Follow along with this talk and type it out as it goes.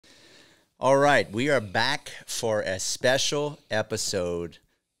All right, we are back for a special episode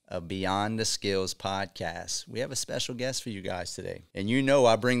of Beyond the Skills podcast. We have a special guest for you guys today. And you know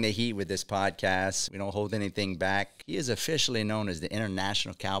I bring the heat with this podcast. We don't hold anything back. He is officially known as the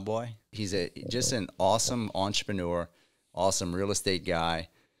International Cowboy. He's just an awesome entrepreneur, awesome real estate guy,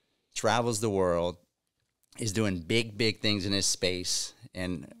 travels the world, is doing big things in his space.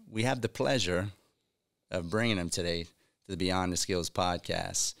 And we have the pleasure of bringing him today to the Beyond the Skills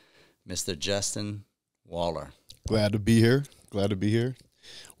podcast. Mr. Justin Waller. Glad to be here. Glad to be here.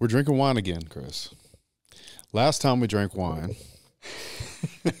 We're drinking wine again, Chris. Last time we drank wine.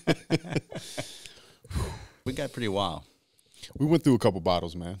 We got pretty wild. We went through a couple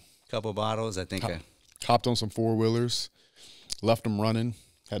bottles, man. Couple bottles, I think. Hopped on some four-wheelers, left them running,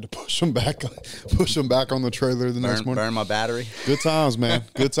 had to push them back on the trailer the next morning. Burn my battery. Good times, man.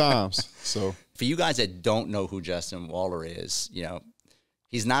 Good times. So, for you guys that don't know who Justin Waller is, you know,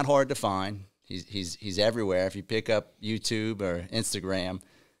 he's not hard to find. He's everywhere. If you pick up YouTube or Instagram,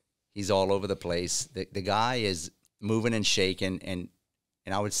 he's all over the place. The guy is moving and shaking, and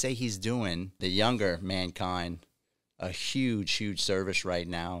I would say he's doing the younger mankind a huge service right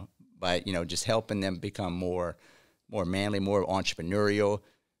now by, you know, just helping them become more manly, more entrepreneurial,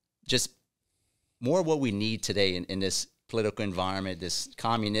 just more what we need today in this political environment, this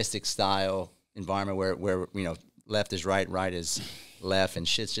communistic style environment where you know, left is right, right is left, and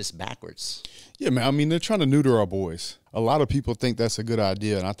shit's just backwards. Yeah, man. I mean, they're trying to neuter our boys. A lot of people think that's a good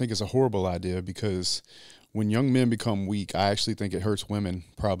idea, and I think it's a horrible idea because when young men become weak, I actually think it hurts women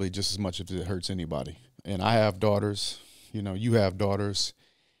probably just as much as it hurts anybody. And I have daughters. You know, you have daughters.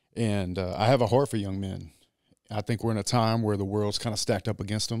 And I have a heart for young men. I think we're in a time where the world's kind of stacked up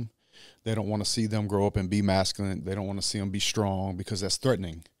against them. They don't want to see them grow up and be masculine. They don't want to see them be strong because that's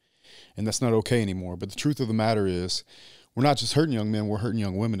threatening. And that's not okay anymore. But the truth of the matter is, we're not just hurting young men, we're hurting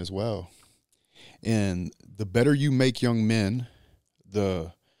young women as well. And the better you make young men,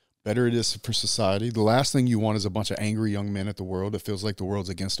 the better it is for society. The last thing you want is a bunch of angry young men at the world that feels like the world's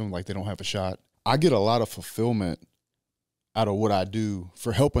against them, like they don't have a shot. I get a lot of fulfillment out of what I do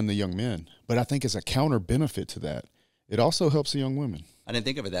for helping the young men. But I think as a counter benefit to that, it also helps the young women. I didn't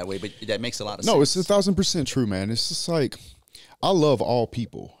think of it that way, but that makes a lot of sense. No, it's 1,000% true, man. It's just like, I love all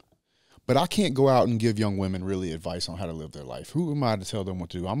people. But I can't go out and give young women really advice on how to live their life. Who am I to tell them what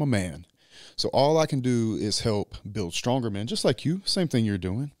to do? I'm a man. So all I can do is help build stronger men, just like you. Same thing you're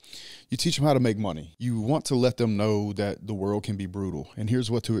doing. You teach them how to make money. You want to let them know that the world can be brutal, and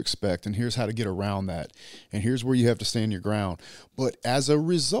here's what to expect, and here's how to get around that, and here's where you have to stand your ground. But as a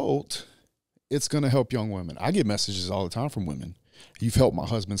result, it's going to help young women. I get messages all the time from women. You've helped my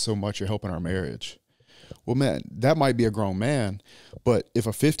husband so much, you're helping our marriage. Well, man, that might be a grown man, but if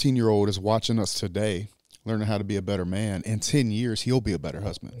a 15-year-old is watching us today, learning how to be a better man, in 10 years, he'll be a better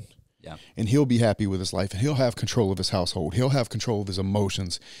husband. Yeah. And he'll be happy with his life, and he'll have control of his household. He'll have control of his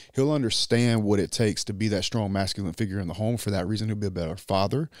emotions. He'll understand what it takes to be that strong masculine figure in the home. For that reason, he'll be a better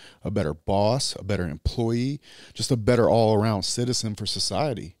father, a better boss, a better employee, just a better all-around citizen for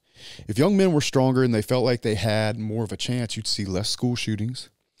society. If young men were stronger and they felt like they had more of a chance, you'd see less school shootings.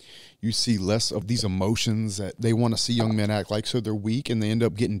 You see less of these emotions that they want to see young men act like, so they're weak and they end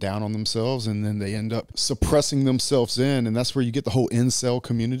up getting down on themselves, and then they end up suppressing themselves in, and that's where you get the whole incel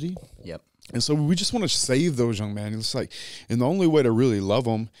community. Yep. And so we just want to save those young men. It's like, and the only way to really love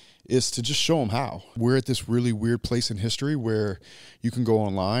them is to just show them how. We're at this really weird place in history where you can go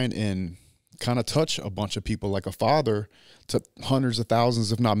online and kind of touch a bunch of people like a father to hundreds of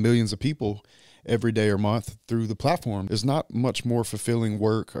thousands, if not millions of people every day or month through the platform. There's not much more fulfilling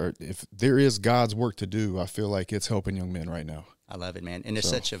work, or if there is God's work to do, I feel like it's helping young men right now. I love it, man. And there's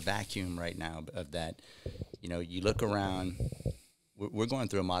such a vacuum right now of that. You know, you look around, we're going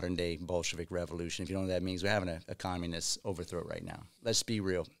through a modern day Bolshevik revolution. If you know what that means, we're having a communist overthrow right now. Let's be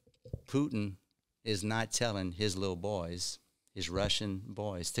real. Putin is not telling his little boys, his Russian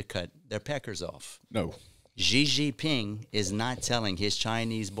boys, to cut their peckers off. No. Xi Jinping is not telling his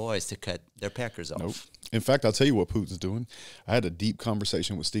Chinese boys to cut their peckers off. Nope. In fact, I'll tell you what Putin's doing. I had a deep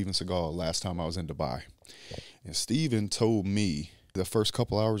conversation with Steven Seagal last time I was in Dubai. And Steven told me the first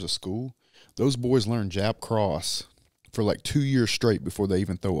couple hours of school, those boys learn jab cross for like 2 years straight before they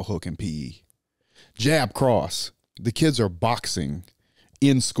even throw a hook in PE. Jab cross. The kids are boxing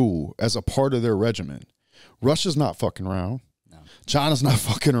in school as a part of their regimen. Russia's not fucking around. China's not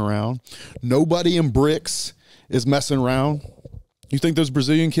fucking around. Nobody in BRICS is messing around. You think those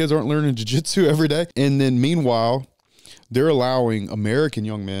Brazilian kids aren't learning jiu-jitsu every day? And then meanwhile, they're allowing American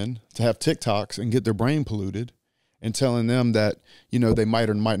young men to have TikToks and get their brain polluted and telling them that, you know, they might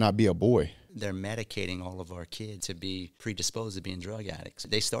or might not be a boy. they're medicating all of our kids to be predisposed to being drug addicts.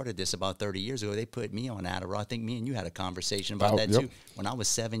 They started this about 30 years ago. They put me on Adderall. I think me and you had a conversation about that too. When I was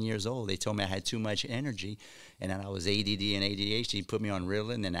 7 years old, they told me I had too much energy, and then I was ADD and ADHD. Put me on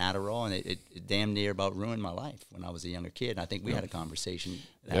Ritalin and Adderall, and it damn near about ruined my life when I was a younger kid. And I think we had a conversation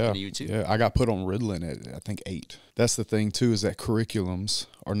that happened to you too. Yeah, I got put on Ritalin at I think 8. That's the thing too, is that curriculums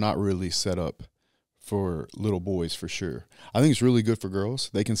are not really set up for little boys for sure. I think it's really good for girls.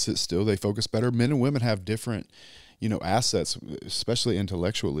 They can sit still. They focus better. Men and women have different, assets, especially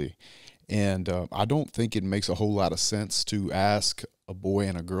intellectually. And I don't think it makes a whole lot of sense to ask a boy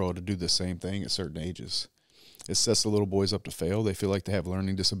and a girl to do the same thing at certain ages. It sets the little boys up to fail. They feel like they have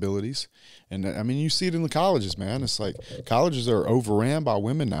learning disabilities. And I mean, you see it in the colleges, man. It's like colleges are overran by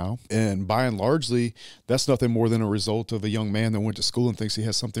women now. And by and largely, that's nothing more than a result of a young man that went to school and thinks he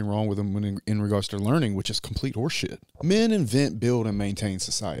has something wrong with him in regards to learning, which is complete horseshit. Men invent, build, and maintain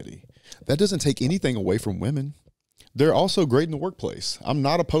society. That doesn't take anything away from women. They're also great in the workplace. I'm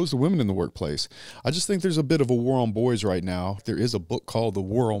not opposed to women in the workplace. I just think there's a bit of a war on boys right now. There is a book called The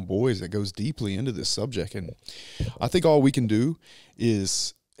War on Boys that goes deeply into this subject. And I think all we can do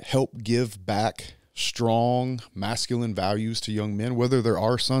is help give back strong masculine values to young men, whether they're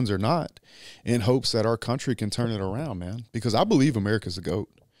our sons or not, in hopes that our country can turn it around, man. Because I believe America's the GOAT.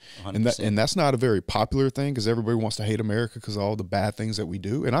 100%. And that's not a very popular thing because everybody wants to hate America because of all the bad things that we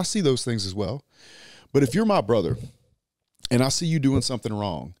do. And I see those things as well. But if you're my brother and I see you doing something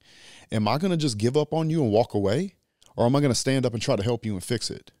wrong, am I going to just give up on you and walk away? Or am I going to stand up and try to help you and fix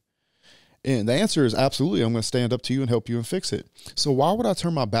it? And the answer is absolutely, I'm going to stand up to you and help you and fix it. So why would I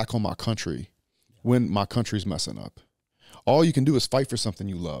turn my back on my country when my country's messing up? All you can do is fight for something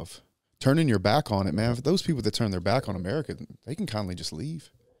you love. Turning your back on it, man, for those people that turn their back on America, they can kindly just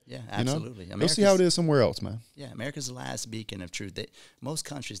leave. Yeah, absolutely. Go see how it is somewhere else, man. Yeah, America's the last beacon of truth. Most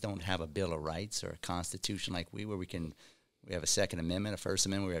countries don't have a Bill of Rights or a constitution like where we have a Second Amendment, a First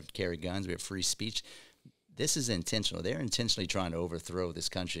Amendment, we have to carry guns, we have free speech. This is intentional. They're intentionally trying to overthrow this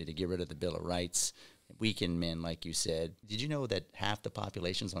country to get rid of the Bill of Rights, weaken men, like you said. Did you know that half the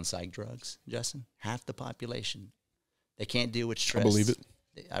population's on psych drugs, Justin? Half the population. They can't deal with stress. I believe it.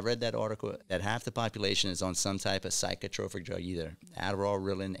 I read that article that half the population is on some type of psychotropic drug, either Adderall,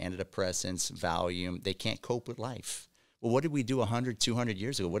 Ritalin, antidepressants, Valium. They can't cope with life. Well, what did we do 100, 200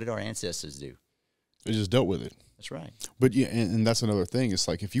 years ago? What did our ancestors do? They just dealt with it. That's right. But yeah, and that's another thing. It's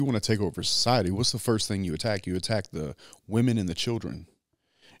like if you want to take over society, what's the first thing you attack? You attack the women and the children.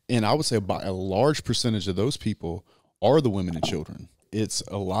 And I would say by a large percentage of those people are the women and children. It's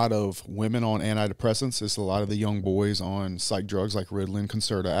a lot of women on antidepressants. It's a lot of the young boys on psych drugs like Ritalin,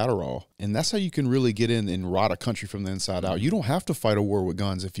 Concerta, Adderall. And that's how you can really get in and rot a country from the inside out. You don't have to fight a war with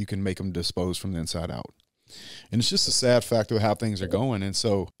guns if you can make them disposed from the inside out. And it's just a sad fact of how things are going. And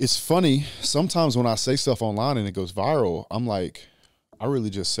so it's funny. Sometimes when I say stuff online and it goes viral, I'm like, I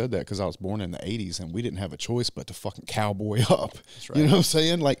really just said that because I was born in the 80s and we didn't have a choice but to fucking cowboy up. That's right. You know what I'm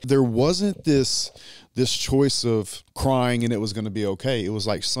saying? Like there wasn't this choice of crying and it was going to be okay. It was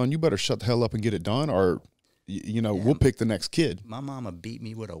like, son, you better shut the hell up and get it done or, we'll pick the next kid. My mama beat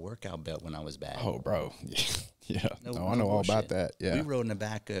me with a workout belt when I was bad. Oh, bro. Yeah. No, I know all about that. Yeah. We rode in the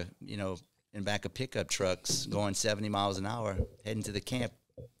back of pickup trucks going 70 miles an hour heading to the camp.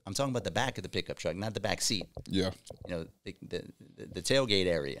 I'm talking about the back of the pickup truck, not the back seat. Yeah. The tailgate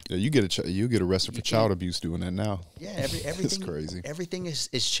area. Yeah, you get arrested for child abuse doing that now. Yeah, everything. It's crazy. Everything is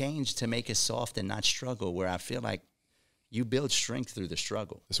changed to make us soft and not struggle, where I feel like you build strength through the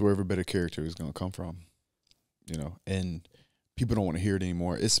struggle. That's where every bit of character is going to come from, and people don't want to hear it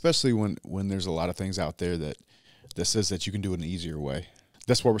anymore, especially when there's a lot of things out there that says that you can do it an easier way.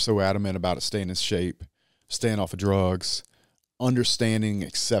 That's why we're so adamant about it, staying in shape, staying off of drugs, understanding,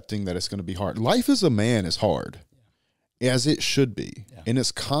 accepting that it's going to be hard. Life as a man is hard, as it should be, and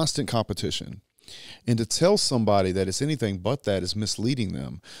it's constant competition. And to tell somebody that it's anything but that is misleading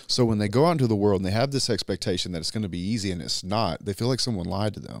them. So when they go out into the world and they have this expectation that it's going to be easy and it's not, they feel like someone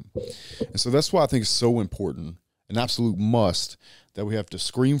lied to them. And so that's why I think it's so important, an absolute must, that we have to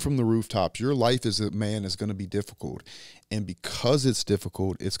scream from the rooftops. Your life as a man is going to be difficult. And because it's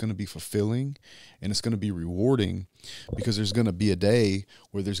difficult, it's going to be fulfilling and it's going to be rewarding, because there's going to be a day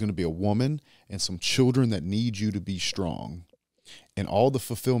where there's going to be a woman and some children that need you to be strong. And all the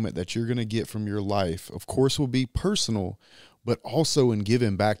fulfillment that you're going to get from your life, of course, will be personal, but also in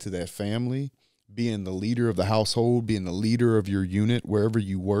giving back to that family, being the leader of the household, being the leader of your unit, wherever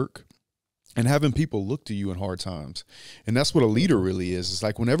you work, and having people look to you in hard times. And that's what a leader really is. It's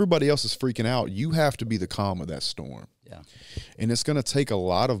like when everybody else is freaking out, you have to be the calm of that storm. Yeah. And it's going to take a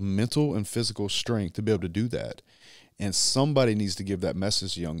lot of mental and physical strength to be able to do that. And somebody needs to give that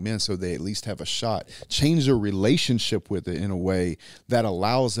message to young men so they at least have a shot. Change their relationship with it in a way that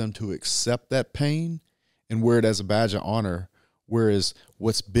allows them to accept that pain and wear it as a badge of honor. Whereas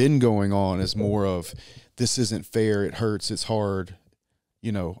what's been going on is more of, this isn't fair, it hurts, it's hard.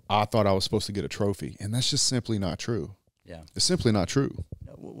 You know, I thought I was supposed to get a trophy. And that's just simply not true. Yeah. It's simply not true.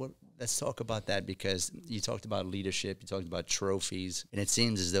 Well, let's talk about that, because you talked about leadership, you talked about trophies, and it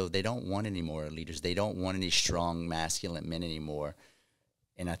seems as though they don't want any more leaders. They don't want any strong, masculine men anymore.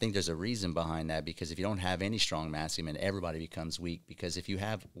 And I think there's a reason behind that, because if you don't have any strong masculine men, everybody becomes weak. Because if you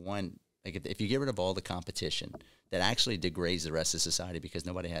have one, like if you get rid of all the competition, that actually degrades the rest of society, because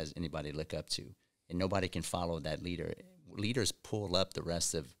nobody has anybody to look up to, and nobody can follow that leader. Leaders pull up the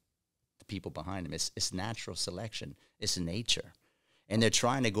rest of the people behind them. It's natural selection. It's nature. And they're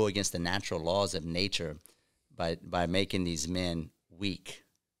trying to go against the natural laws of nature by making these men weak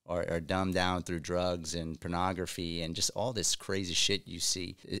or dumbed down through drugs and pornography and just all this crazy shit you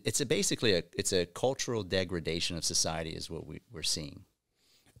see. It's basically a cultural degradation of society is what we're seeing.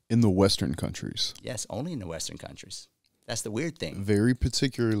 In the Western countries. Yes, only in the Western countries. That's the weird thing. Very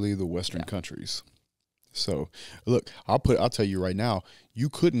particularly the Western countries. So, look, I'll tell you right now, you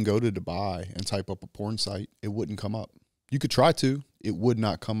couldn't go to Dubai and type up a porn site. It wouldn't come up. You could try to. It would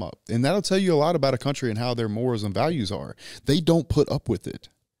not come up. And that'll tell you a lot about a country and how their morals and values are. They don't put up with it.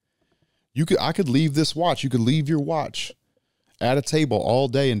 I could leave this watch. You could leave your watch at a table all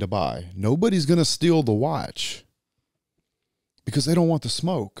day in Dubai. Nobody's going to steal the watch because they don't want the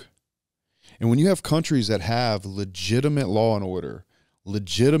smoke. And when you have countries that have legitimate law and order,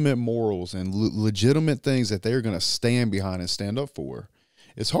 legitimate morals, and legitimate things that they're going to stand behind and stand up for,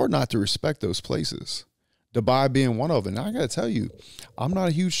 it's hard not to respect those places. Dubai being one of them. And I got to tell you, I'm not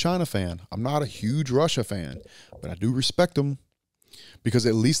a huge China fan. I'm not a huge Russia fan, but I do respect them because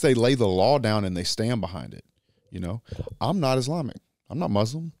at least they lay the law down and they stand behind it. You know, I'm not Islamic. I'm not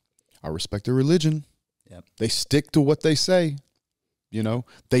Muslim. I respect their religion. Yep. They stick to what they say. You know,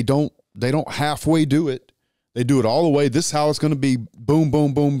 they don't halfway do it. They do it all the way. This is how it's going to be. Boom,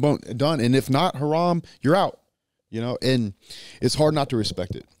 boom, boom, boom, done. And if not, haram, you're out. You know, and it's hard not to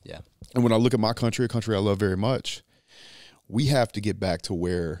respect it. Yeah. And when I look at my country, a country I love very much, we have to get back to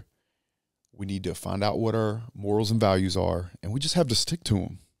where we need to find out what our morals and values are, and we just have to stick to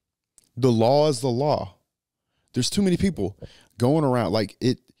them. The law is the law. There's too many people going around like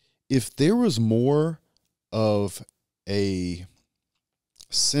it. If there was more of a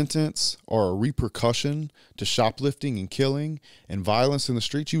sentence or a repercussion to shoplifting and killing and violence in the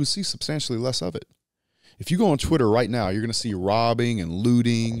streets, you would see substantially less of it. If you go on Twitter right now, you're going to see robbing and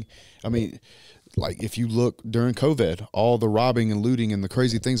looting. I mean, like if you look during COVID, all the robbing and looting and the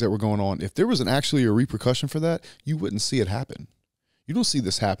crazy things that were going on, if there was actually a repercussion for that, you wouldn't see it happen. You don't see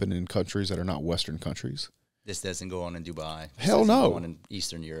this happen in countries that are not Western countries. This doesn't go on in Dubai. Hell no. Go on in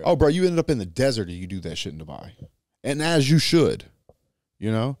Eastern Europe. Oh, bro, you ended up in the desert and you do that shit in Dubai. And as you should,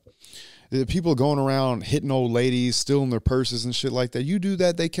 you know? The people going around hitting old ladies, stealing their purses and shit like that. You do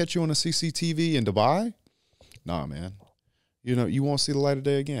that, they catch you on a CCTV in Dubai? Nah, man. You know, you won't see the light of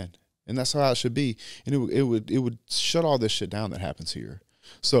day again. And that's how it should be. And it would shut all this shit down that happens here.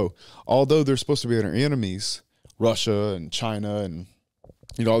 So, although they're supposed to be our enemies, Russia and China and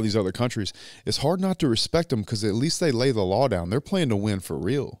all these other countries, it's hard not to respect them because at least they lay the law down. They're playing to win for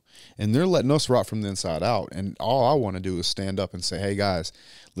real. And they're letting us rot from the inside out. And all I want to do is stand up and say, hey, guys,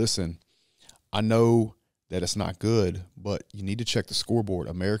 listen, I know that it's not good, but you need to check the scoreboard.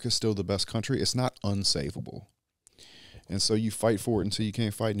 America's still the best country. It's not unsavable. And so you fight for it until you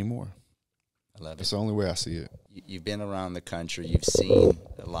can't fight anymore. I love it. That's the only way I see it. You've been around the country. You've seen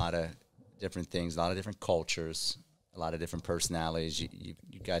a lot of different things, a lot of different cultures, a lot of different personalities. You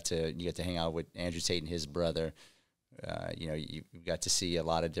got to hang out with Andrew Tate and his brother. You got to see a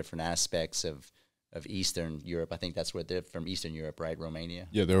lot of different aspects of Eastern Europe. I think that's where they're from, Eastern Europe, right? Romania?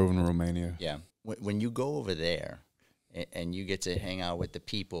 Yeah, they're over in Romania. Yeah. When you go over there and you get to hang out with the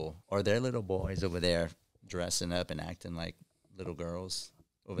people, are there little boys over there dressing up and acting like little girls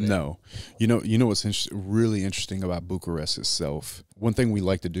over there? No. You know what's really interesting about Bucharest itself? One thing we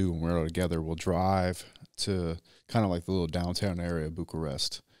like to do when we're all together, we'll drive to kind of like the little downtown area of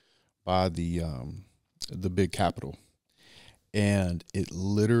Bucharest by the big capital. And it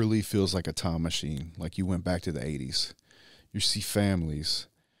literally feels like a time machine, like you went back to the 80s. You see families.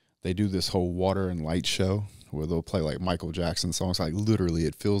 They do this whole water and light show where they'll play like Michael Jackson songs. Like literally,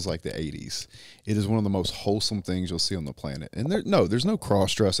 it feels like the 80s. It is one of the most wholesome things you'll see on the planet. And there's no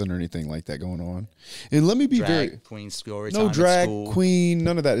cross-dressing or anything like that going on. And let me be drag queen story no time drag at school. Queen,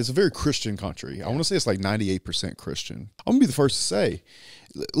 none of that. It's a very Christian country. Yeah. I want to say it's like 98% Christian. I'm going to be the first to say,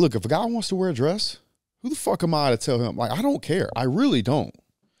 look, if a guy wants to wear a dress, Who the fuck am I to tell him? Like, I don't care. I really don't.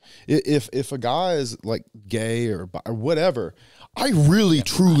 If a guy is like gay or whatever, I really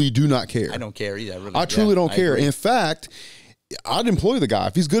truly do not care. I don't care either. I truly don't care. In fact, I'd employ the guy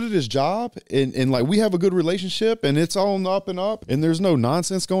if he's good at his job and like we have a good relationship and it's all on the up and up and there's no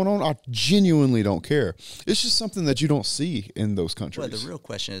nonsense going on. I genuinely don't care. It's just something that you don't see in those countries. Well, the real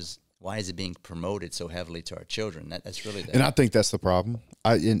question is, why is it being promoted so heavily to our children? That's really and I think that's the problem.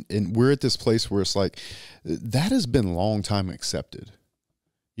 And we're at this place where it's like that has been long time accepted.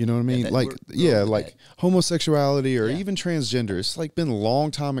 You know what I mean? Like homosexuality or even transgender. It's like been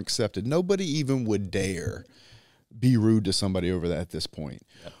long time accepted. Nobody even would dare be rude to somebody over that at this point.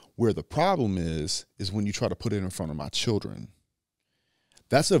 Yep. Where the problem is when you try to put it in front of my children.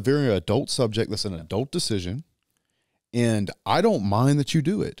 That's a very adult subject. That's an adult decision. And I don't mind that you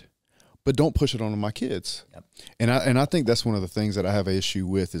do it, but don't push it onto my kids. Yep. And I think that's one of the things that I have an issue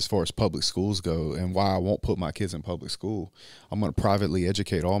with as far as public schools go and why I won't put my kids in public school. I'm going to privately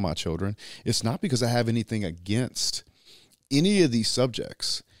educate all my children. It's not because I have anything against any of these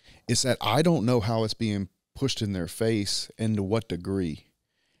subjects. It's that I don't know how it's being pushed in their face and to what degree.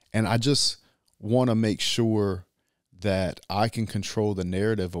 And I just want to make sure that I can control the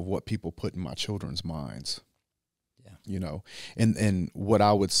narrative of what people put in my children's minds. Yeah. You know, and what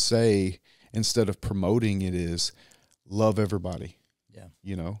I would say instead of promoting it is love everybody. Yeah.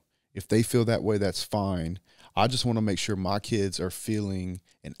 You know, if they feel that way, that's fine. I just want to make sure my kids are feeling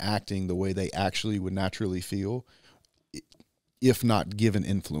and acting the way they actually would naturally feel, if not given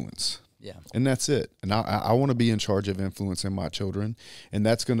influence. Yeah. And that's it. And I want to be in charge of influencing my children. And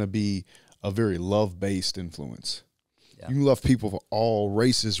that's going to be a very love-based influence. Yeah. You can love people of all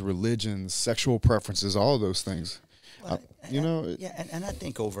races, religions, sexual preferences, all of those things. Well, and I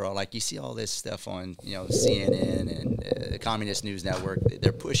think overall, like you see all this stuff on, CNN and the Communist News Network,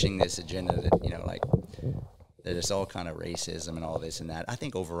 they're pushing this agenda that, like that it's all kind of racism and all this and that. I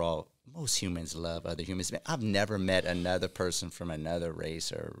think overall, most humans love other humans. I've never met another person from another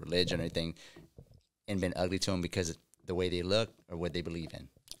race or religion or anything and been ugly to them because of the way they look or what they believe in.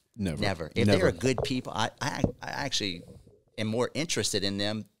 Never. If they're good people, I actually am more interested in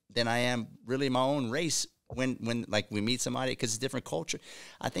them than I am really my own race when like we meet somebody because it's a different culture.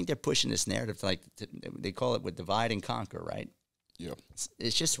 I think they're pushing this narrative they call it with divide and conquer, right? Yeah,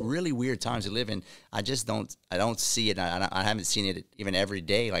 it's just really weird times to live in. I don't see it. I haven't seen it even every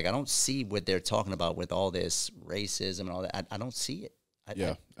day. Like I don't see what they're talking about with all this racism and all that. I don't see it.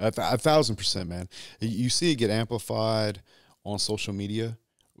 1,000%, man. You see it get amplified on social media,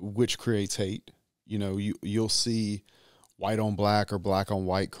 which creates hate. You know, you'll see white on black or black on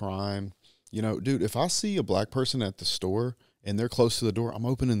white crime. You know, dude, if I see a black person at the store and they're close to the door, I'm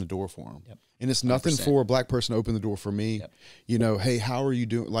opening the door for them. Yep. And it's nothing 100%. For a black person to open the door for me. Yep. You know, hey, how are you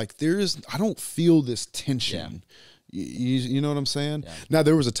doing? Like I don't feel this tension. Yeah. You know what I'm saying? Yeah. Now,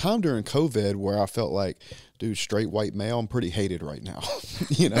 there was a time during COVID where I felt like, dude, straight white male, I'm pretty hated right now,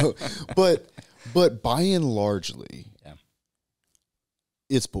 you know, but by and largely,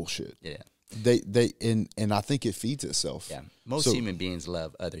 it's bullshit. Yeah. And I think it feeds itself. Yeah. Most human beings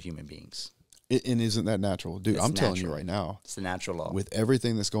love other human beings. And isn't that natural? Dude, I'm telling you right now. It's the natural law. With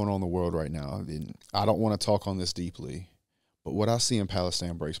everything that's going on in the world right now, and I don't want to talk on this deeply, but what I see in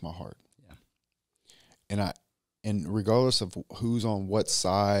Palestine breaks my heart. Yeah. And regardless of who's on what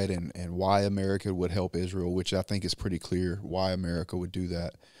side and why America would help Israel, which I think is pretty clear why America would do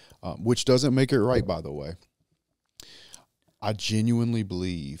that, which doesn't make it right, by the way. I genuinely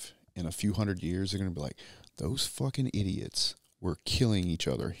believe in a few hundred years, they're going to be like, those fucking idiots were killing each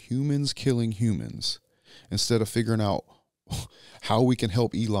other, humans killing humans, instead of figuring out how we can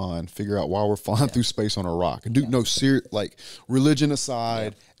help Elon figure out why we're flying through space on a rock. And no, serious, like religion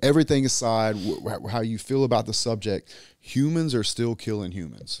aside, everything aside, how you feel about the subject, humans are still killing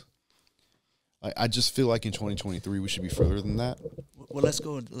humans. I just feel like in 2023 we should be further than that. Well, let's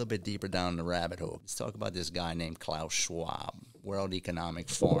go a little bit deeper down the rabbit hole. Let's talk about this guy named Klaus Schwab, World Economic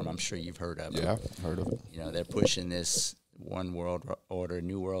Forum. I'm sure you've heard of it. Yeah, heard of it. You know, they're pushing this one world order,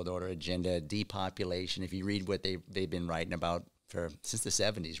 new world order agenda, depopulation. If you read what they've been writing about since the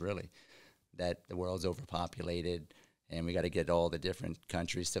 70s, really, that the world's overpopulated and we got to get all the different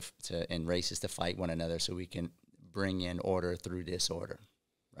countries and races to fight one another so we can bring in order through disorder,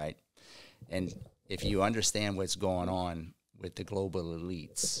 right? And if you understand what's going on with the global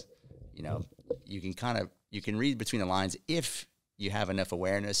elites, you know, you can read between the lines if you have enough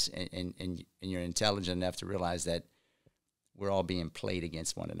awareness and you're intelligent enough to realize that we're all being played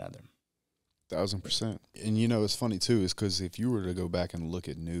against one another. 1,000%. And, you know, it's funny, too, is because if you were to go back and look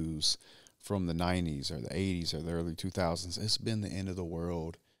at news from the 90s or the 80s or the early 2000s, it's been the end of the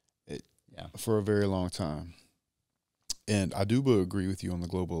world for a very long time. And I do agree with you on the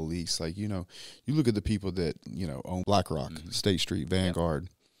global elites. Like, you know, you look at the people that, you know, own BlackRock, State Street, Vanguard.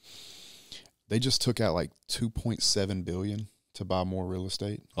 They just took out like $2.7 billion to buy more real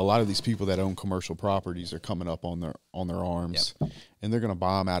estate. A lot of these people that own commercial properties are coming up on their arms, and they're going to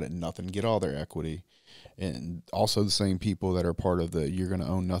buy them out at nothing, get all their equity. And also the same people that are part of the "you're going to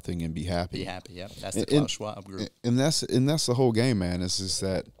own nothing and be happy." Be happy, yeah. That's the Klaus Schwab group. And that's the whole game, man. Is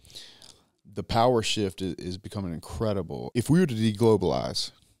that the power shift is becoming incredible. If we were to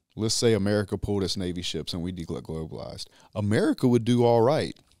deglobalize, let's say America pulled its Navy ships and we deglobalized, America would do all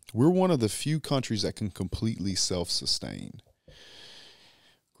right. We're one of the few countries that can completely self-sustain.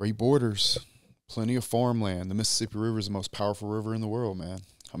 Great borders, plenty of farmland. The Mississippi River is the most powerful river in the world, man.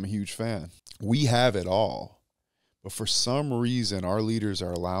 I'm a huge fan. We have it all. But for some reason, our leaders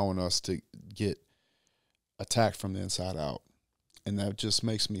are allowing us to get attacked from the inside out. And that just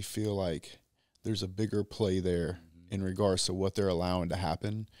makes me feel like there's a bigger play there in regards to what they're allowing to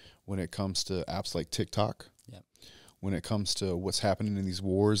happen when it comes to apps like TikTok. When it comes to what's happening in these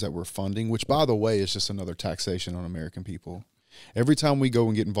wars that we're funding, which, by the way, is just another taxation on American people. Every time we go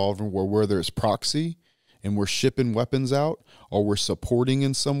and get involved in war, whether it's proxy and we're shipping weapons out, or we're supporting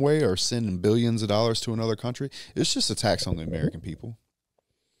in some way or sending billions of dollars to another country, it's just a tax on the American people.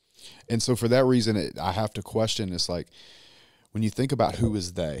 And so for that reason, I have to question, it's like, when you think about who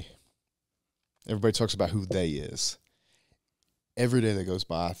is they, everybody talks about who they is. Every day that goes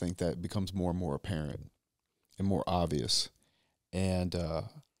by, I think that becomes more and more apparent and more obvious. And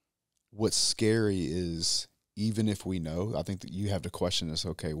what's scary is, even if we know, I think that you have to question this,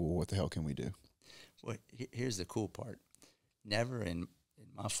 okay, well, what the hell can we do? Well, here's the cool part. Never in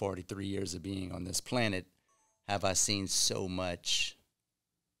my 43 years of being on this planet have I seen so much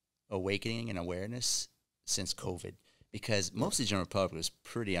awakening and awareness since COVID, because most of the general public was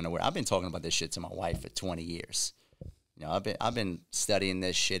pretty unaware. I've been talking about this shit to my wife for 20 years. You know, I've been studying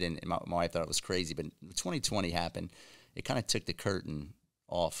this shit, and my wife thought it was crazy. But when 2020 happened, it kind of took the curtain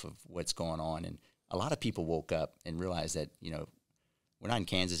off of what's going on, and a lot of people woke up and realized that, you know, we're not in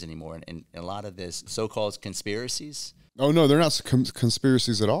Kansas anymore, and a lot of this so-called conspiracies. Oh no, they're not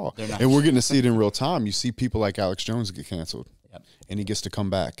conspiracies at all. They're not. And we're getting to see it in real time. You see people like Alex Jones get canceled, and he gets to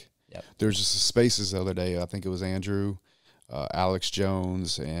come back. There's just spaces the other day. I think it was Andrew, Alex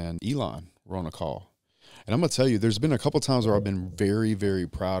Jones, and Elon were on a call. And I'm going to tell you, there's been a couple times where I've been very, very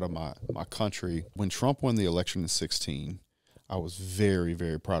proud of my country. When Trump won the election in 2016, I was very,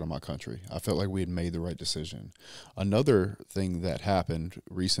 very proud of my country. I felt like we had made the right decision. Another thing that happened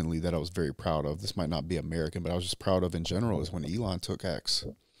recently that I was very proud of, this might not be American, but I was just proud of in general, is when Elon took X.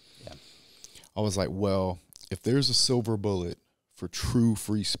 I was like, well, if there's a silver bullet for true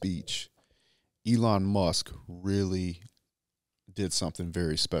free speech, Elon Musk really did something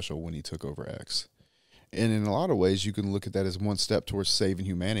very special when he took over X. And in a lot of ways, you can look at that as one step towards saving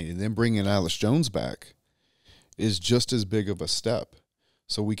humanity. And then bringing Alex Jones back is just as big of a step,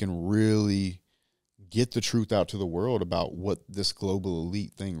 so we can really get the truth out to the world about what this global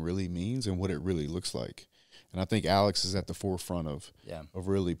elite thing really means and what it really looks like. And I think Alex is at the forefront of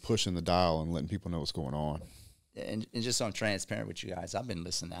really pushing the dial and letting people know what's going on. And just so I'm transparent with you guys, I've been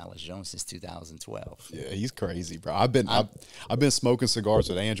listening to Alex Jones since 2012. Yeah, he's crazy, bro. I've been smoking cigars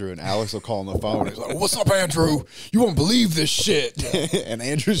with Andrew, and Alex will call on the phone. And he's like, "What's up, Andrew? You won't believe this shit." And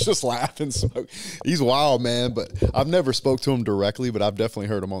Andrew's just laughing. He's wild, man. But I've never spoke to him directly, but I've definitely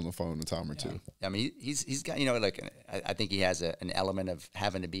heard him on the phone a time or two. I mean, he's got, you know, like, I think he has an element of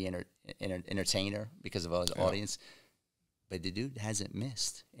having to be an entertainer because of his audience. But the dude hasn't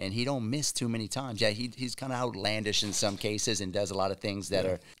missed, and he don't miss too many times. Yeah, he's kind of outlandish in some cases and does a lot of things that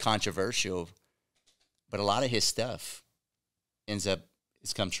are controversial, but a lot of his stuff it's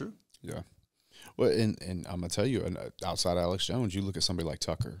come true. Yeah. Well, and I'm going to tell you, outside of Alex Jones, you look at somebody like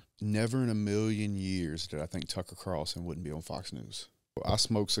Tucker. Never in a million years did I think Tucker Carlson wouldn't be on Fox News. I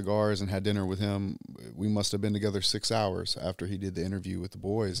smoked cigars and had dinner with him. We must have been together 6 hours after he did the interview with the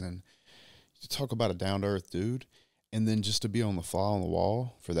boys, and you talk about a down-to-earth dude. And then just to be on the fly on the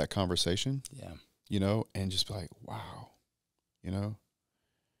wall for that conversation, you know, and just be like, wow, you know,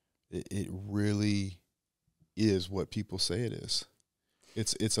 it really is what people say it is.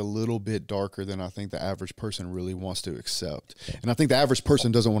 It's a little bit darker than I think the average person really wants to accept. And I think the average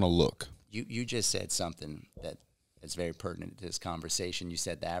person doesn't want to look. You just said something that's very pertinent to this conversation. You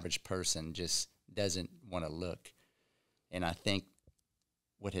said the average person just doesn't want to look. And I think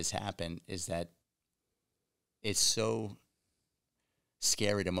what has happened is that it's so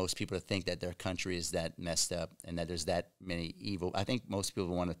scary to most people to think that their country is that messed up and that there's that many evil. I think most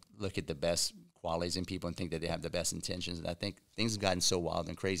people want to look at the best qualities in people and think that they have the best intentions. And I think things have gotten so wild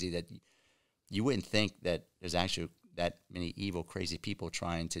and crazy that you wouldn't think that there's actually that many evil, crazy people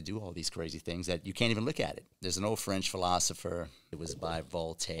trying to do all these crazy things that you can't even look at it. There's an old French philosopher, it was by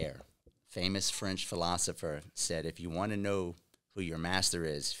Voltaire. Famous French philosopher said, if you want to know who your master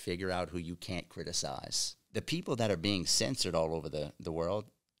is, figure out who you can't criticize. The people that are being censored all over the world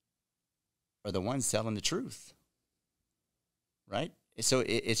are the ones telling the truth, right? So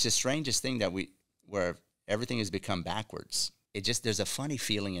it's the strangest thing that where everything has become backwards. There's a funny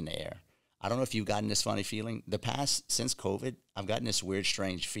feeling in the air. I don't know if you've gotten this funny feeling. Since COVID, I've gotten this weird,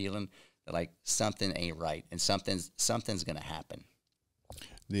 strange feeling that like something ain't right and something's going to happen.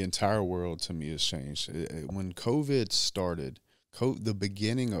 The entire world to me has changed. When COVID started, the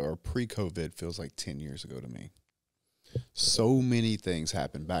beginning or pre-COVID feels like 10 years ago to me. So many things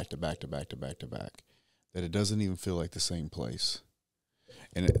happened back to back to back to back to back that it doesn't even feel like the same place.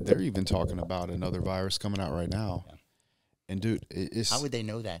 And they're even talking about another virus coming out right now. Yeah. And dude, how would they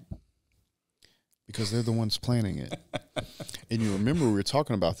know that? Because they're the ones planning it. And you remember we were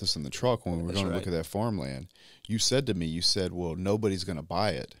talking about this in the truck when we were going to look at that farmland. You said to me, well, nobody's going to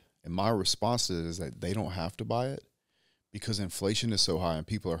buy it. And my response to it is that they don't have to buy it because inflation is so high and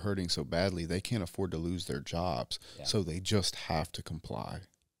people are hurting so badly, they can't afford to lose their jobs. Yeah. So they just have to comply.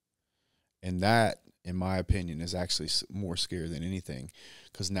 And that, in my opinion, is actually more scary than anything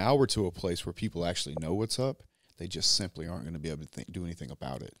because now we're to a place where people actually know what's up. They just simply aren't going to be able to do anything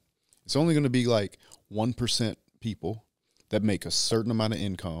about it. It's only going to be like 1% people that make a certain amount of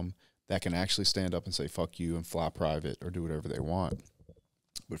income that can actually stand up and say, fuck you, and fly private or do whatever they want.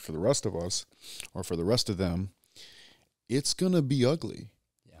 But for the rest of us, or for the rest of them, it's going to be ugly.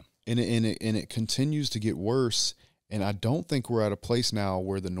 Yeah. And it continues to get worse. And I don't think we're at a place now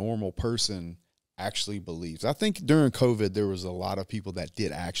where the normal person actually believes. I think during COVID, there was a lot of people that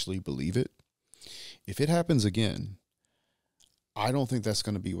did actually believe it. If it happens again, I don't think that's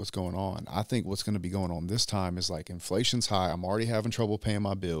going to be what's going on. I think what's going to be going on this time is like inflation's high. I'm already having trouble paying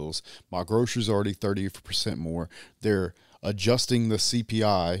my bills. My groceries are already 30% more. They're adjusting the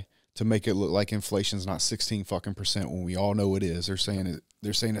CPI to make it look like inflation's not 16% when we all know it is. They're saying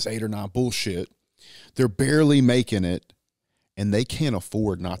it's 8 or 9 bullshit. They're barely making it, and they can't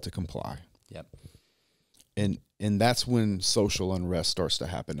afford not to comply. Yep. And that's when social unrest starts to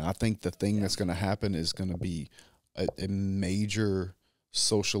happen. I think the thing that's going to happen is going to be a major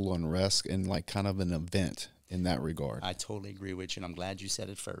social unrest and like kind of an event in that regard. I totally agree with you, and I'm glad you said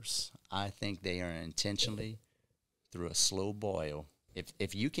it first. I think they are intentionally, through a slow boil,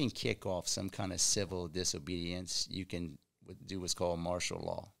 if you can kick off some kind of civil disobedience, you can do what's called martial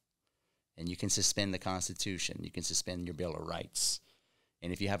law. And you can suspend the Constitution. You can suspend your Bill of Rights.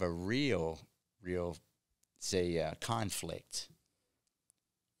 And if you have a real, say, conflict,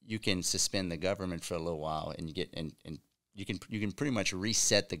 you can suspend the government for a little while, and you can pretty much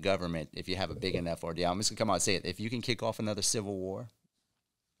reset the government if you have a big enough ordeal. I'm just gonna come out and say it. If you can kick off another civil war,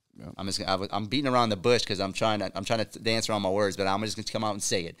 yeah. I'm beating around the bush because I'm trying to dance around my words, but I'm just gonna come out and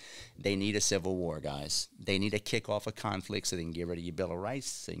say it. They need a civil war, guys. They need to kick off a conflict so they can get rid of your Bill of Rights,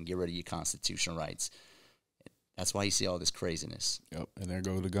 so they can get rid of your constitutional rights. That's why you see all this craziness. Yep, and there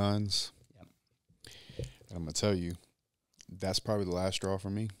go the guns. Yep. And I'm gonna tell you, that's probably the last straw for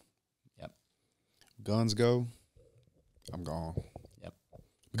me. Yep. Guns go, I'm gone. Yep.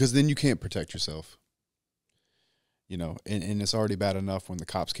 Because then you can't protect yourself. You know, and it's already bad enough when the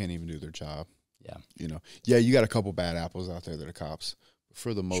cops can't even do their job. Yeah. You know, yeah, you got a couple bad apples out there that are cops. But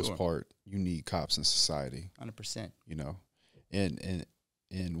for the most part, you need cops in society. 100%. You know, and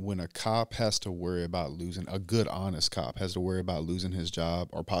when a cop has to worry about losing, a good, honest cop has to worry about losing his job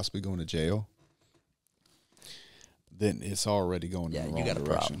or possibly going to jail, then it's already going in the wrong direction.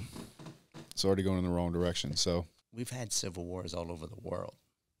 Problem. It's already going in the wrong direction. So we've had civil wars all over the world.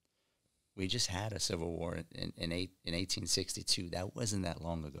 We just had a civil war in 1862. That wasn't that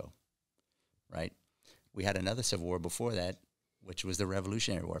long ago, right? We had another civil war before that, which was the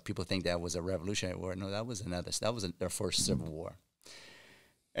Revolutionary War. People think that was a Revolutionary War. No, that was another. That was their first civil war.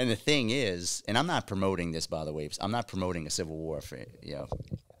 And the thing is, and I'm not promoting this, by the way. I'm not promoting a civil war.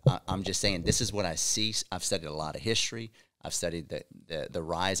 I'm just saying this is what I see. I've studied a lot of history. I've studied the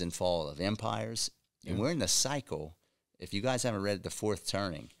rise and fall of empires. And we're in the cycle. If you guys haven't read The Fourth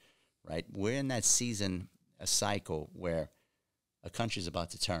Turning, right, we're in that season, a cycle where a country's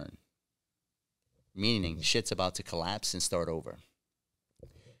about to turn, meaning shit's about to collapse and start over.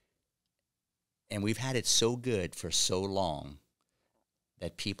 And we've had it so good for so long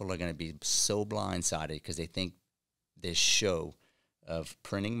that people are going to be so blindsided because they think this show of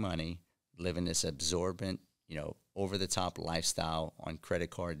printing money, living this absorbent, over-the-top lifestyle on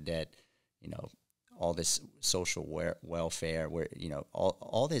credit card debt, all this social welfare, where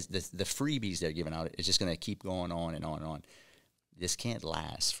all this the freebies they're giving out, it's just going to keep going on and on and on. This can't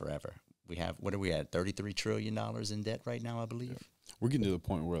last forever. We have, what are we at, $33 trillion in debt right now, I believe. Yeah. We're getting to the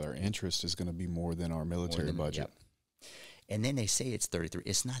point where our interest is going to be more than our military budget. Yep. And then they say it's 33.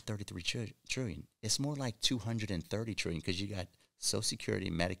 It's not 33 trillion. It's more like 230 trillion, because you got Social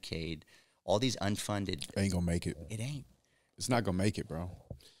Security, Medicaid, all these unfunded. Ain't gonna make it. It ain't. It's not gonna make it, bro.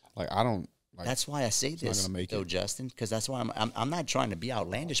 Like, I don't. Like, that's why I say this, though, Justin, because that's why I'm not trying to be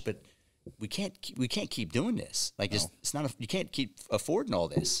outlandish, but we can't keep doing this. Like, no. It's not. You can't keep affording all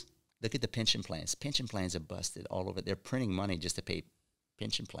this. Look at the pension plans. Pension plans are busted all over. They're printing money just to pay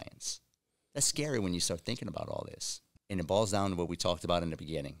pension plans. That's scary when you start thinking about all this. And it boils down to what we talked about in the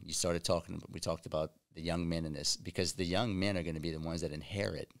beginning. We talked about the young men in this, because the young men are going to be the ones that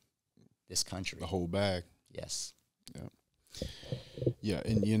inherit this country. The whole bag. Yes. Yeah. Yeah,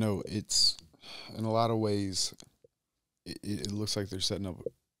 and it's, in a lot of ways, it looks like they're setting up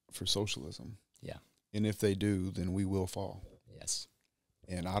for socialism. Yeah. And if they do, then we will fall. Yes.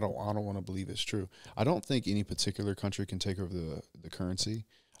 And I don't want to believe it's true. I don't think any particular country can take over the currency,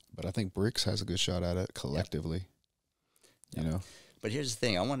 but I think BRICS has a good shot at it collectively. Yep. But here's the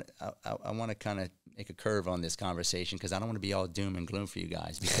thing: I want to kind of make a curve on this conversation, because I don't want to be all doom and gloom for you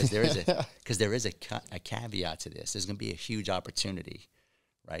guys, because there is a caveat to this. There's going to be a huge opportunity,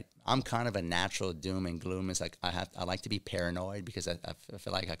 right? I'm kind of a natural doom and gloom. It's like I like to be paranoid, because I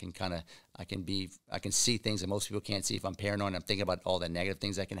feel like I can see things that most people can't see. If I'm paranoid, I'm thinking about all the negative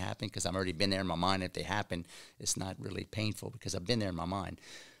things that can happen, because I've already been there in my mind. If they happen, it's not really painful, because I've been there in my mind.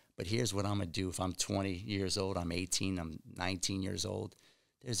 But here's what I'm going to do. If I'm 20 years old, I'm 18, I'm 19 years old,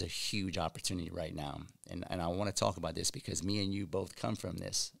 there's a huge opportunity right now. And I want to talk about this, because me and you both come from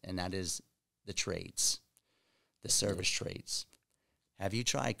this, and that is the trades, the service trades. Have you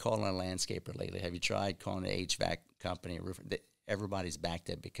tried calling a landscaper lately? Have you tried calling an HVAC company, a roofer? Everybody's backed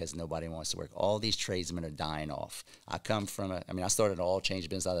up because nobody wants to work. All these tradesmen are dying off. I come from I started an oil change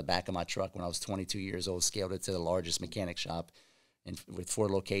business out of the back of my truck when I was 22 years old, scaled it to the largest mechanic shop, and with 4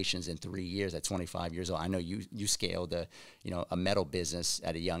 locations in 3 years at 25 years old. I know you scaled a metal business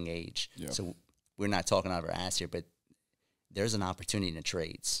at a young age. Yeah. So we're not talking out of our ass here, but there's an opportunity in the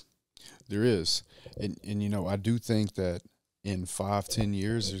trades. There is. And I do think that in 5-10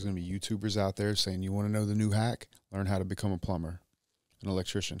 years, there's going to be YouTubers out there saying, you want to know the new hack? Learn how to become a plumber, an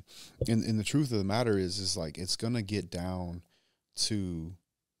electrician. And the truth of the matter is like, it's going to get down to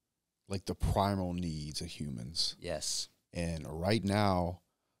like the primal needs of humans. Yes. And right now,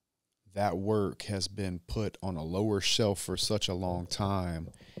 that work has been put on a lower shelf for such a long time.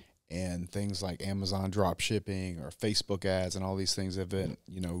 And things like Amazon drop shipping or Facebook ads and all these things have been,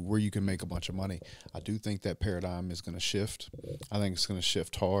 where you can make a bunch of money. I do think that paradigm is going to shift. I think it's going to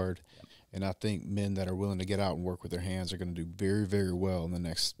shift hard. And I think men that are willing to get out and work with their hands are going to do very, very well in the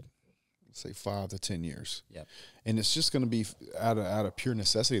next, say, 5 to 10 years. Yep. And it's just going to be out of pure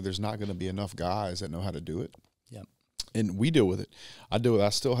necessity. There's not going to be enough guys that know how to do it. Yep. And we deal with it. I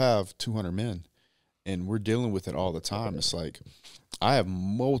still have 200 men, and we're dealing with it all the time. It's like I have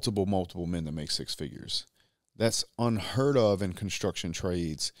multiple men that make 6 figures. That's unheard of in construction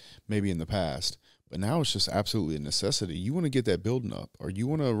trades, maybe in the past. But now it's just absolutely a necessity. You want to get that building up, or you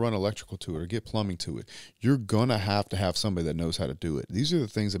want to run electrical to it or get plumbing to it, you're going to have somebody that knows how to do it. These are the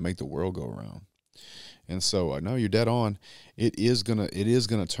things that make the world go around. And so I know you're dead on. It is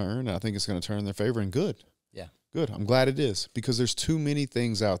gonna turn, and I think it's gonna turn in their favor, and good. Yeah. Good. I'm glad it is, because there's too many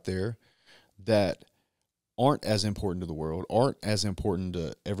things out there that aren't as important to the world, aren't as important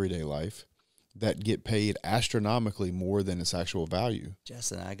to everyday life, that get paid astronomically more than its actual value.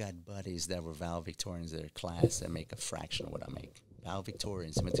 Justin, I got buddies that were valedictorians of their class that make a fraction of what I make.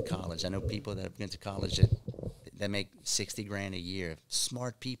 Valedictorians, went to college. I know people that went to college that make $60,000 a year.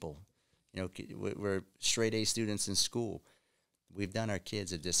 Smart people. We're straight A students in school. We've done our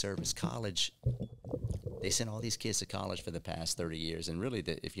kids a disservice. College, they sent all these kids to college for the past 30 years. And really,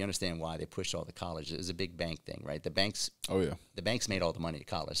 if you understand why they pushed all the college, it was a big bank thing, right? The banks made all the money at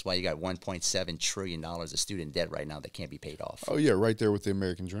college. That's why you got $1.7 trillion of student debt right now that can't be paid off. Oh, yeah, right there with the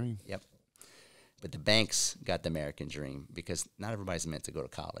American dream. Yep. But the banks got the American dream, because not everybody's meant to go to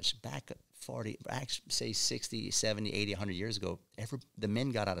college. Back 60, 70, 80, 100 years ago, the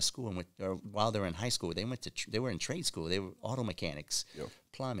men got out of school and while they were in high school, they were in trade school. They were auto mechanics, yep,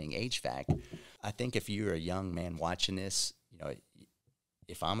 plumbing, HVAC. I think if you're a young man watching this,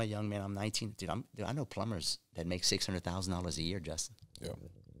 if I'm a young man, I'm 19, dude, I know plumbers that make $600,000 a year, Justin. Yeah.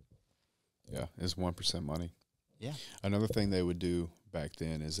 Yeah, it's 1% money. Yeah. Another thing they would do back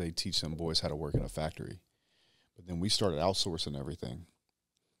then is they teach some boys how to work in a factory. But then we started outsourcing everything.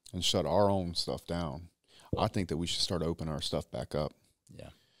 and shut our own stuff down, I think that we should start opening our stuff back up. Yeah.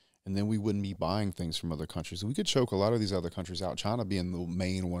 And then we wouldn't be buying things from other countries. We could choke a lot of these other countries out, China being the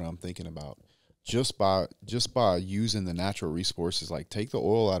main one I'm thinking about, just by using the natural resources. Like, take the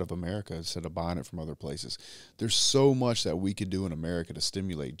oil out of America instead of buying it from other places. There's so much that we could do in America to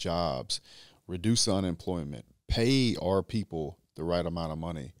stimulate jobs, reduce unemployment, pay our people the right amount of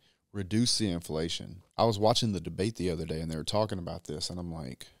money, reduce the inflation. I was watching the debate the other day, and they were talking about this, and I'm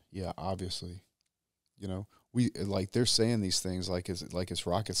like, yeah, obviously, you know, we like, they're saying these things like it's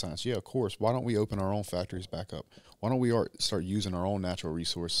rocket science. Yeah, of course. Why don't we open our own factories back up? Why don't we start using our own natural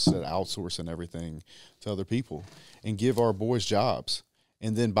resources instead of outsourcing everything to other people and give our boys jobs?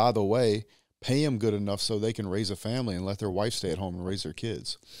 And then, by the way, pay them good enough so they can raise a family and let their wife stay at home and raise their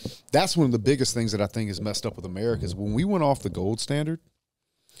kids. That's one of the biggest things that I think is messed up with America is when we went off the gold standard,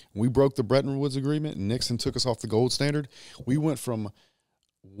 we broke the Bretton Woods Agreement and Nixon took us off the gold standard. We went from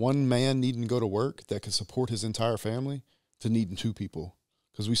one man needing to go to work that could support his entire family to needing two people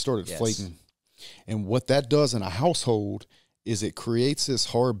because we started flating. And what that does in a household is it creates this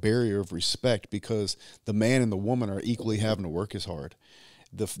hard barrier of respect because the man and the woman are equally having to work as hard.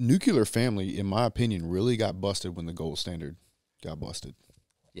 The nuclear family, in my opinion, really got busted when the gold standard got busted.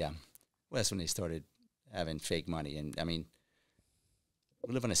 Yeah. Well, that's when they started having fake money. And, I mean,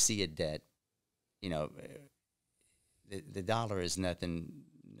 we live on a sea of debt. You know, the dollar is nothing.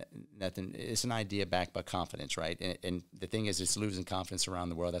 It's an idea backed by confidence, right? And the thing is, it's losing confidence around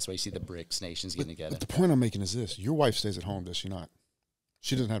the world. That's why you see the BRICS nations getting together. But the point I'm making is this. Your wife stays at home, does she not?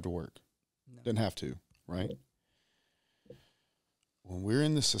 She doesn't have to work. No. Doesn't have to, right? When we're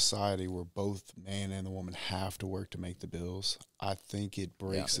in this society where both man and the woman have to work to make the bills, I think it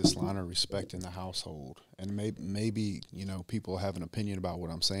breaks this line of respect in the household. And maybe, you know, people have an opinion about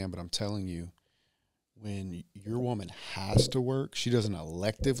what I'm saying, but I'm telling you, when your woman has to work, she doesn't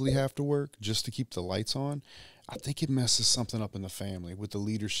electively have to work just to keep the lights on, I think it messes something up in the family with the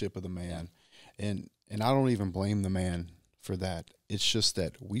leadership of the man. Yeah. And I don't even blame the man for that. It's just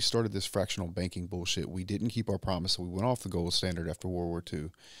that we started this fractional banking bullshit. We didn't keep our promise. We went off the gold standard after World War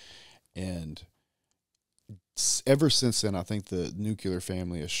II. And ever since then, I think the nuclear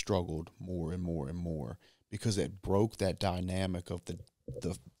family has struggled more and more and more because it broke that dynamic of the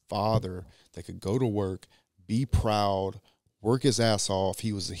father that could go to work, be proud, work his ass off.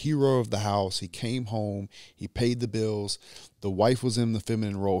 He was the hero of the house. He came home. He paid the bills. The wife was in the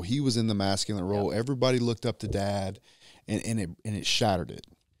feminine role. He was in the masculine role. Everybody looked up to dad, and it shattered it.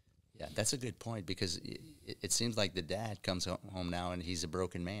 Yeah, that's a good point because it seems like the dad comes home now and he's a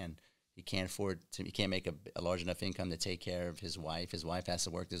broken man. He can't afford to. He can't make a large enough income to take care of his wife. His wife has to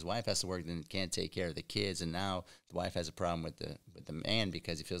work. His wife has to work, then can't take care of the kids. And now the wife has a problem with the man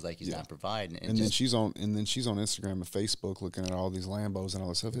because he feels like he's not providing. And then she's on Instagram and Facebook looking at all these Lambos and all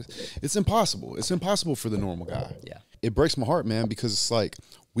this stuff. It's impossible. It's impossible for the normal guy. Yeah, it breaks my heart, man, because it's like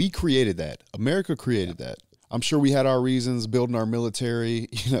we created that. America created that. I'm sure we had our reasons, building our military,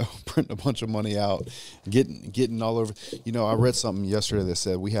 you know, printing a bunch of money out, getting all over. You know, I read something yesterday that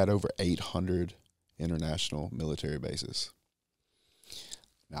said we had over 800 international military bases.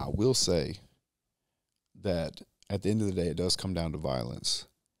 Now, I will say that at the end of the day, it does come down to violence.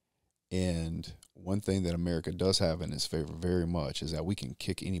 And one thing that America does have in its favor very much is that we can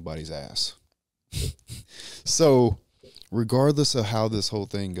kick anybody's ass. So regardless of how this whole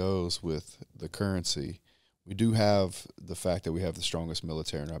thing goes with the currency, we do have the fact that we have the strongest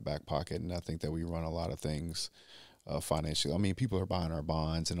military in our back pocket, and I think that we run a lot of things financially. I mean, people are buying our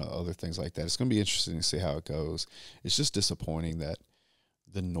bonds and other things like that. It's going to be interesting to see how it goes. It's just disappointing that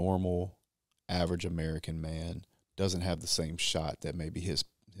the normal, average American man doesn't have the same shot that maybe his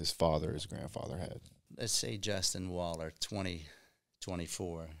father, his grandfather had. Let's say Justin Waller,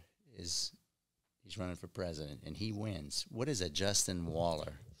 2024, he's running for president, and he wins. What does a Justin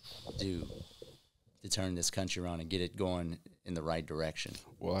Waller do to turn this country around and get it going in the right direction?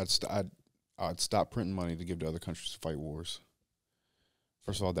 Well, I'd stop printing money to give to other countries to fight wars.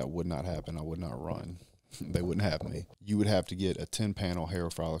 First of all, that would not happen. I would not run. They wouldn't have me. You would have to get a 10-panel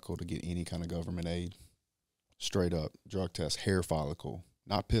hair follicle to get any kind of government aid. Straight up, drug test, hair follicle.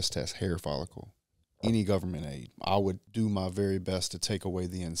 Not piss test, hair follicle. Any government aid. I would do my very best to take away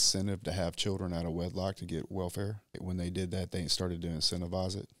the incentive to have children out of wedlock to get welfare. When they did that, they started to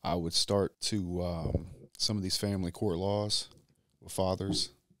incentivize it. I would start to some of these family court laws with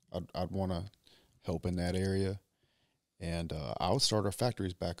fathers. I'd want to help in that area. And I would start our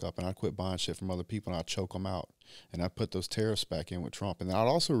factories back up, and I'd quit buying shit from other people, and I'd choke them out. And I'd put those tariffs back in with Trump. And then I'd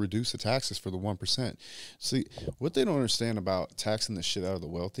also reduce the taxes for the 1%. See, what they don't understand about taxing the shit out of the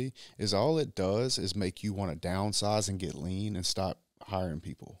wealthy is all it does is make you want to downsize and get lean and stop hiring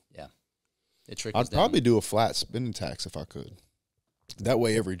people. Yeah. It trickles I'd down. probably do a flat spending tax if I could. That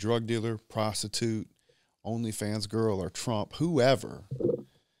way every drug dealer, prostitute, OnlyFans girl, or Trump, whoever,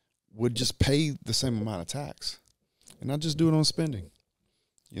 would just pay the same amount of tax. And not just do it on spending.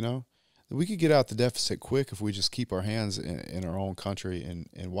 You know? We could get out the deficit quick if we just keep our hands in our own country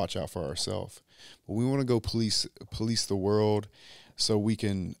and watch out for ourselves. But we want to go police the world so we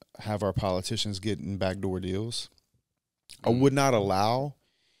can have our politicians getting backdoor deals. I would not allow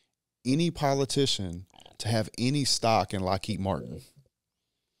any politician to have any stock in Lockheed Martin.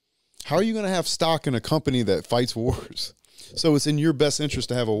 How are you going to have stock in a company that fights wars? So it's in your best interest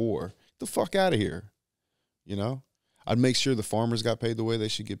to have a war. Get the fuck out of here. You know? I'd make sure the farmers got paid the way they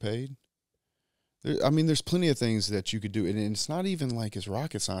should get paid. There's plenty of things that you could do. And it's not even like it's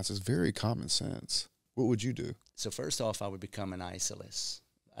rocket science. It's very common sense. What would you do? So first off, I would become an isolist.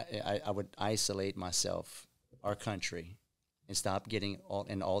 I would isolate myself, our country, and stop getting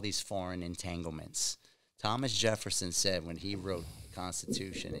all these foreign entanglements. Thomas Jefferson said when he wrote the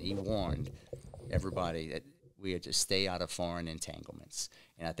Constitution, he warned everybody that we had to stay out of foreign entanglements.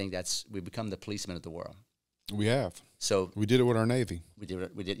 And I think we become the policemen of the world. We have. So we did it with our Navy. We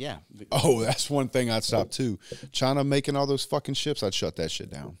did, yeah. Oh, that's one thing I'd stop too. China making all those fucking ships, I'd shut that shit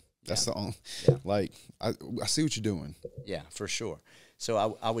down. That's the only, like, I see what you're doing. Yeah, for sure.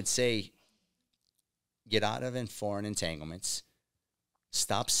 So I would say get out of foreign entanglements.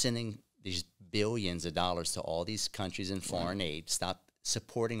 Stop sending these billions of dollars to all these countries in foreign aid. Stop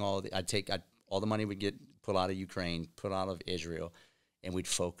supporting all the money we'd get, pull out of Ukraine, put out of Israel, and we'd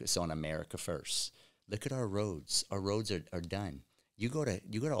focus on America first. Look at our roads. Our roads are done. You go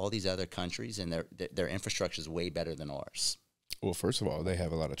to all these other countries, and their infrastructure is way better than ours. Well, first of all, they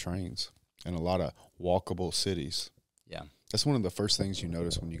have a lot of trains and a lot of walkable cities. Yeah. That's one of the first things you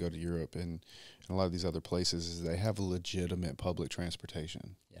notice when you go to Europe and a lot of these other places is they have legitimate public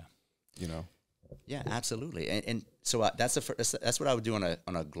transportation. Yeah. You know? Yeah, absolutely. And so that's what I would do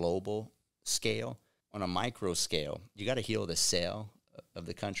on a global scale. On a micro scale, you got to heal the cell of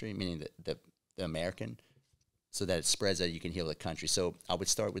the country, meaning the American, so that it spreads that you can heal the country. So I would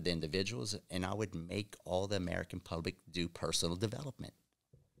start with the individuals, and I would make all the American public do personal development.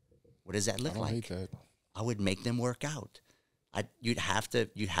 What does that look like? I hate that. I would make them work out. You'd have to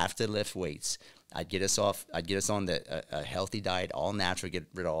lift weights. I'd get us on a healthy diet, all natural, get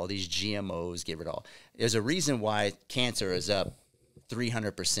rid of all these GMOs, get rid of all. There's a reason why cancer is up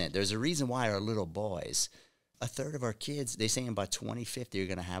 300%. There's a reason why our little boys, a third of our kids, they say by 2050 are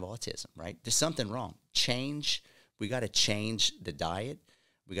going to have autism, right? There's something wrong. We got to change the diet.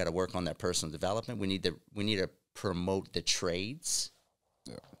 We got to work on that personal development. We need to promote the trades.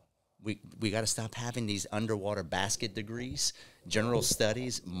 Yeah. We got to stop having these underwater basket degrees, general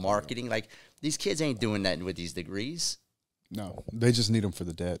studies, marketing. Like, these kids ain't doing that with these degrees. No, they just need them for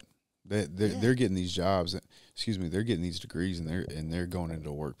the debt. They're getting these jobs. They're getting these degrees, and they're going into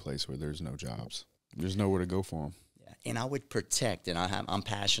a workplace where there's no jobs. There's nowhere to go for them. Yeah, and I would protect, and I'm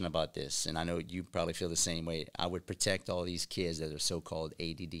passionate about this, and I know you probably feel the same way. I would protect all these kids that are so-called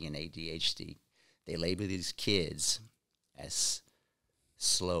ADD and ADHD. They label these kids as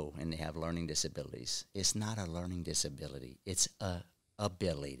slow, and they have learning disabilities. It's not a learning disability. It's a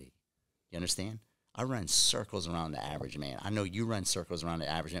ability. You understand? I run circles around the average man. I know you run circles around the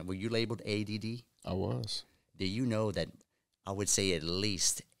average man. Were you labeled ADD? I was. Do you know that I would say at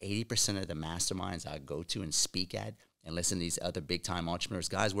least 80% of the masterminds I go to and speak at and listen to these other big-time entrepreneurs,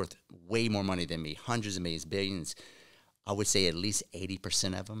 guys worth way more money than me, hundreds of millions, billions, I would say at least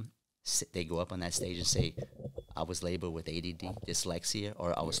 80% of them, they go up on that stage and say, I was labeled with ADD, dyslexia,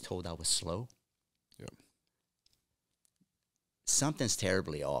 or I was told I was slow. Yep. Something's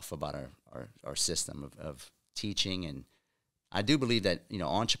terribly off about our system of teaching, and I do believe that,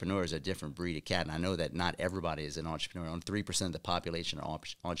 entrepreneurs are a different breed of cat, and I know that not everybody is an entrepreneur. Only 3% of the population are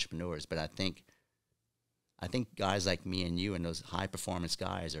entrepreneurs, but I think guys like me and you and those high-performance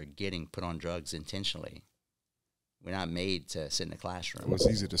guys are getting put on drugs intentionally. We're not made to sit in a classroom. Well, it's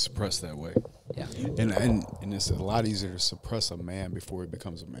easy to suppress that way. Yeah. And it's a lot easier to suppress a man before he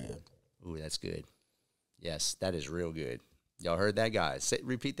becomes a man. Ooh, that's good. Yes, that is real good. Y'all heard that, guys?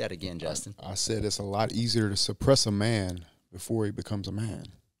 Repeat that again, Justin. I said it's a lot easier to suppress a man before he becomes a man.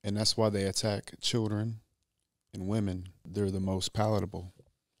 And that's why they attack children and women. They're the most palatable.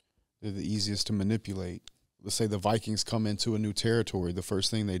 They're the easiest to manipulate. Let's say the Vikings come into a new territory. The first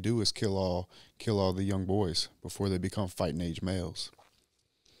thing they do is kill all the young boys before they become fighting age males.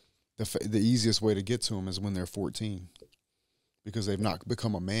 The easiest way to get to them is when they're 14 because they've not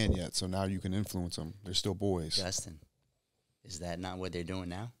become a man yet. So now you can influence them. They're still boys. Justin, is that not what they're doing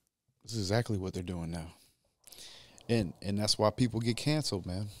now? This is exactly what they're doing now. And that's why people get canceled,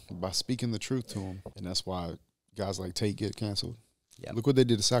 man, by speaking the truth to them. And that's why guys like Tate get canceled. Yep. Look what they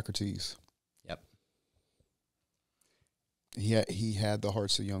did to Socrates. Yep. He had the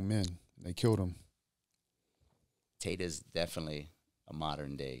hearts of young men. They killed him. Tate is definitely a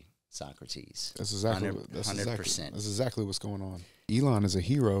modern day Socrates. That's exactly 100%. That's exactly what's going on. Elon is a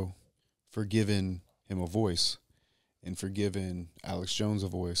hero for giving him a voice and for giving Alex Jones a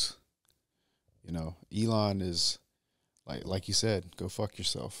voice. You know, Elon is like you said, go fuck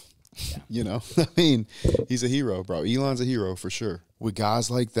yourself. Yeah. You know, I mean, he's a hero, bro. Elon's a hero for sure. With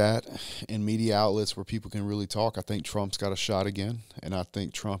guys like that and media outlets where people can really talk, I think Trump's got a shot again. And I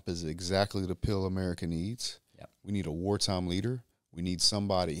think Trump is exactly the pill America needs. Yep. We need a wartime leader. We need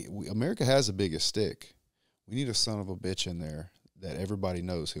somebody. America has the biggest stick. We need a son of a bitch in there that everybody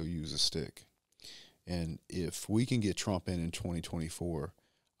knows he'll use a stick. And if we can get Trump in 2024,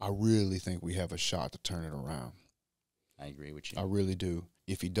 I really think we have a shot to turn it around. I agree with you. I really do.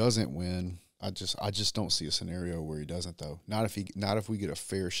 If he doesn't win, I just don't see a scenario where he doesn't, though. Not if we get a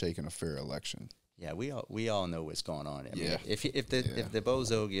fair shake and a fair election. Yeah, we all know what's going on. I mean, Yeah. if the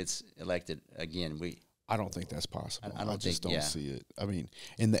bozo gets elected again, I don't think that's possible. I just don't see it. I mean,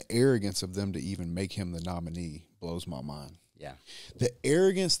 and the arrogance of them to even make him the nominee blows my mind. Yeah. The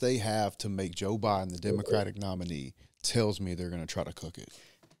arrogance they have to make Joe Biden the Democratic nominee tells me they're going to try to cook it.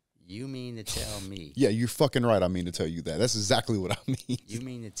 You mean to tell me? Yeah, you're fucking right. I mean to tell you that. That's exactly what I mean. You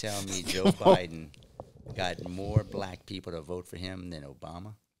mean to tell me Joe Biden got more black people to vote for him than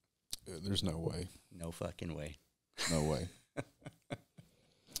Obama? There's no way. No fucking way. No way.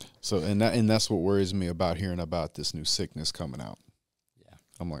 So, and that's what worries me about hearing about this new sickness coming out. Yeah.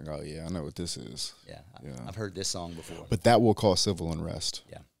 I'm like, oh yeah, I know what this is. Yeah. Yeah. I've heard this song before. But that will cause civil unrest.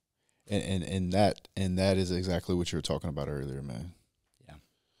 Yeah. And that is exactly what you were talking about earlier, man.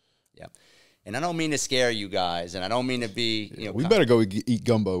 Yeah. And I don't mean to scare you guys, and I don't mean to be, we better go eat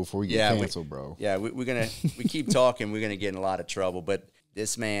gumbo before we get canceled, bro. Yeah, we keep talking, we're gonna get in a lot of trouble. But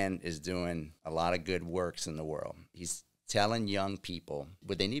this man is doing a lot of good works in the world. He's telling young people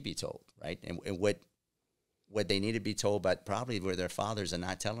what they need to be told, right? And what they need to be told, but probably where their fathers are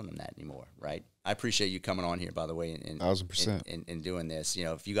not telling them that anymore, right? I appreciate you coming on here, by the way, and 1,000%. and doing this. You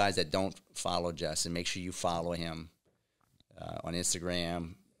know, if you guys that don't follow Justin, make sure you follow him on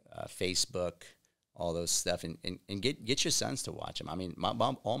Instagram, Facebook, all those stuff, and get your sons to watch him. I mean,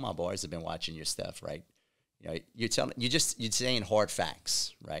 all my boys have been watching your stuff, right? You know, you're saying hard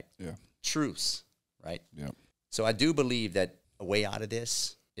facts, right? Yeah. Truths, right? Yeah. So I do believe that a way out of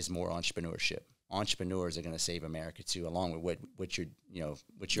this is more entrepreneurship. Entrepreneurs are going to save America too, along with what you're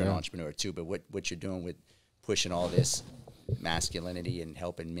an entrepreneur too, but what you're doing with pushing all this masculinity and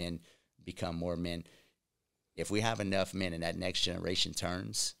helping men become more men. If we have enough men and that next generation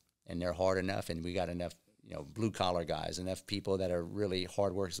turns and they're hard enough and we got enough, blue collar guys, enough people that are really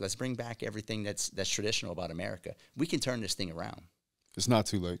hard workers, let's bring back everything that's traditional about America. We can turn this thing around. It's not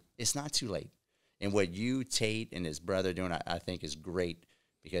too late. It's not too late. And what you, Tate, and his brother doing, I think is great,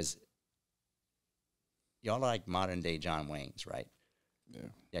 because y'all are like modern day John Wayne's, right? Yeah.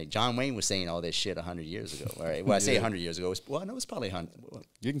 Yeah. John Wayne was saying all this shit 100 years ago. Right? Well, I say 100 years ago. It was probably 100.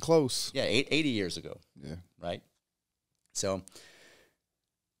 Getting close. Yeah, 80 years ago. Yeah. Right. So,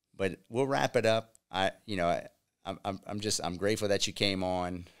 but we'll wrap it up. I'm grateful that you came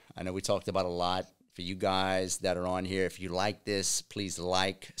on. I know we talked about a lot. For you guys that are on here, if you like this, please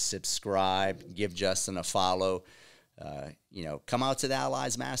like, subscribe, give Justin a follow. Come out to the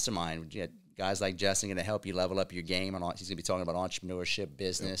Allies Mastermind. Guys like Justin going to help you level up your game. He's going to be talking about entrepreneurship,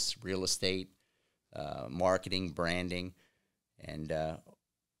 business, real estate, marketing, branding, and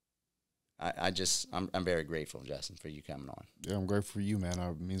I'm very grateful, Justin, for you coming on. Yeah, I'm grateful for you, man.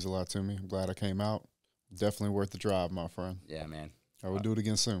 It means a lot to me. I'm glad I came out. Definitely worth the drive, my friend. Yeah, man. I will do it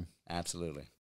again soon. Absolutely.